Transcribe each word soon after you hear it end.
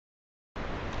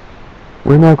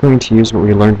We're now going to use what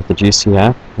we learned with the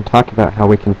GCF and talk about how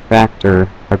we can factor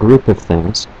a group of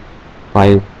things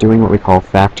by doing what we call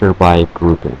factor by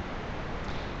grouping.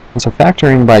 And so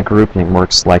factoring by grouping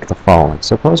works like the following.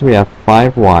 Suppose we have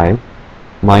 5y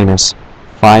minus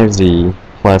 5z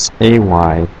plus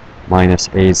ay minus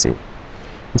az. And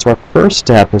so our first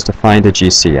step is to find a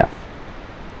GCF.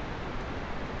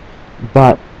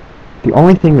 But the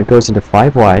only thing that goes into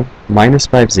 5y minus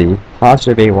 5z,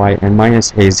 positive ay, and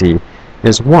minus az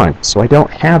is 1. So I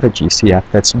don't have a GCF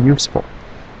that's useful.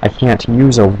 I can't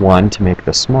use a 1 to make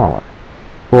this smaller.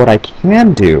 But what I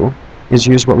can do is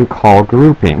use what we call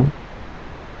grouping,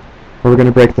 where we're going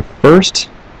to break the first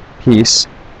piece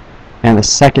and the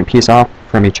second piece off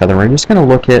from each other. We're just going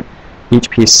to look at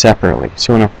each piece separately.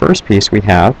 So in our first piece we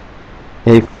have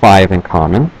a 5 in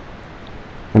common,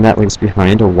 and that leaves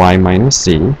behind a y minus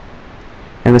z.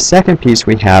 And the second piece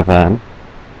we have an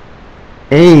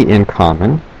a in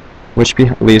common, which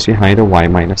leaves behind a y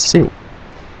minus c.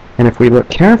 And if we look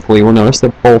carefully, we'll notice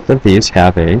that both of these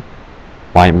have a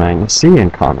y minus c in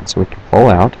common. So we can pull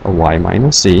out a y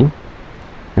minus c,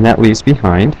 and that leaves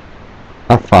behind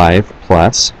a 5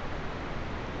 plus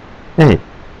a.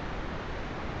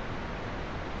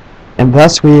 And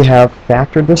thus we have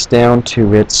factored this down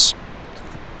to its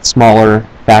smaller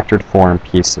factored form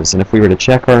pieces. And if we were to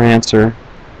check our answer,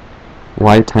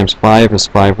 y times 5 is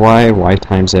 5y, y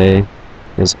times a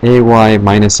is ay,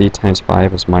 minus z times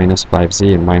 5 is minus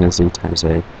 5z, and minus z times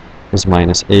a is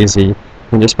minus az.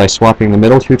 And just by swapping the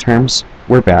middle two terms,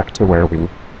 we're back to where we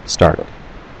started.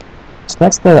 So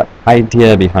that's the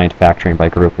idea behind factoring by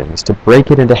grouping, is to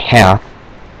break it into half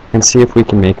and see if we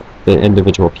can make the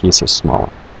individual pieces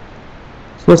smaller.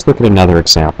 So let's look at another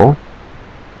example.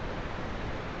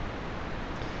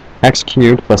 X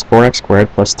cubed plus 4x squared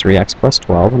plus 3x plus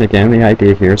 12. And again, the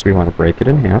idea here is we want to break it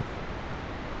in half.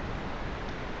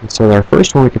 And so our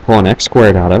first one we can pull an x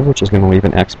squared out of, which is going to leave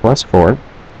an x plus 4.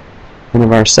 And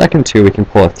of our second two, we can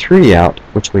pull a 3 out,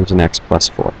 which leaves an x plus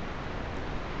 4.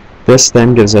 This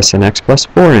then gives us an x plus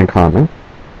 4 in common.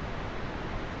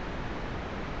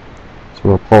 So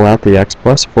we'll pull out the x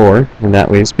plus 4, and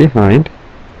that leaves behind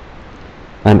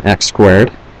an x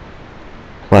squared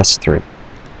plus 3.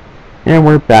 And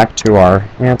we're back to our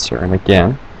answer. And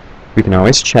again, we can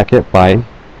always check it by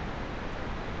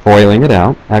boiling it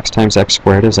out. X times x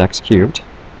squared is x cubed.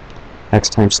 X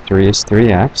times 3 is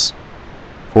 3x.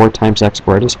 4 times x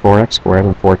squared is 4x squared,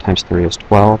 and 4 times 3 is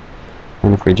 12.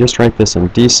 And if we just write this in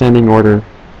descending order,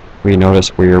 we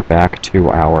notice we are back to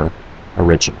our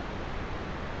original.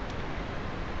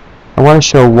 I want to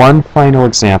show one final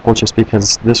example just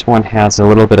because this one has a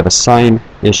little bit of a sign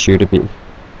issue to be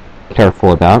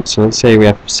careful about. So let's say we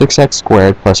have 6x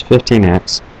squared plus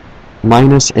 15x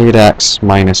minus 8x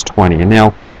minus 20. And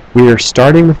now we are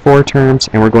starting with 4 terms,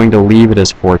 and we're going to leave it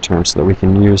as 4 terms so that we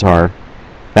can use our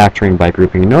factoring by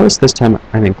grouping. Notice this time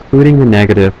I'm including the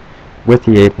negative with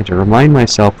the 8, and to remind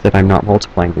myself that I'm not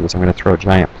multiplying these, I'm going to throw a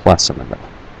giant plus in the middle.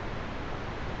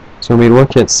 So when we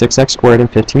look at 6x squared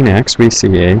and 15x, we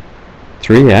see a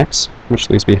 3x, which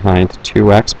leaves behind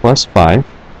 2x plus 5.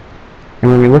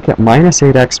 And when we look at minus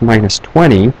 8x minus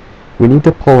 20, we need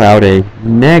to pull out a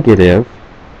negative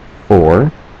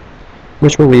 4,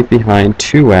 which will leave behind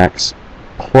 2x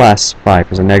plus 5,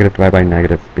 because a negative divided by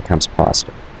negative becomes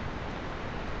positive.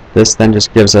 This then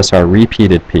just gives us our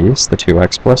repeated piece, the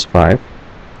 2x plus 5.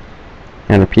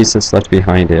 And the piece that's left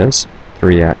behind is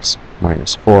 3x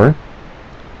minus 4.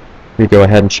 We go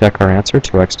ahead and check our answer.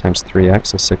 2x times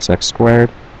 3x is 6x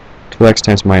squared. 2x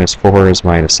times minus 4 is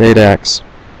minus 8x.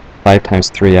 5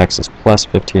 times 3x is plus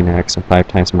 15x. And 5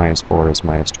 times minus 4 is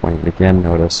minus 20. And again,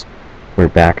 notice we're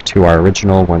back to our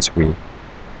original once we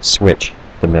switch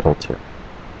the middle two.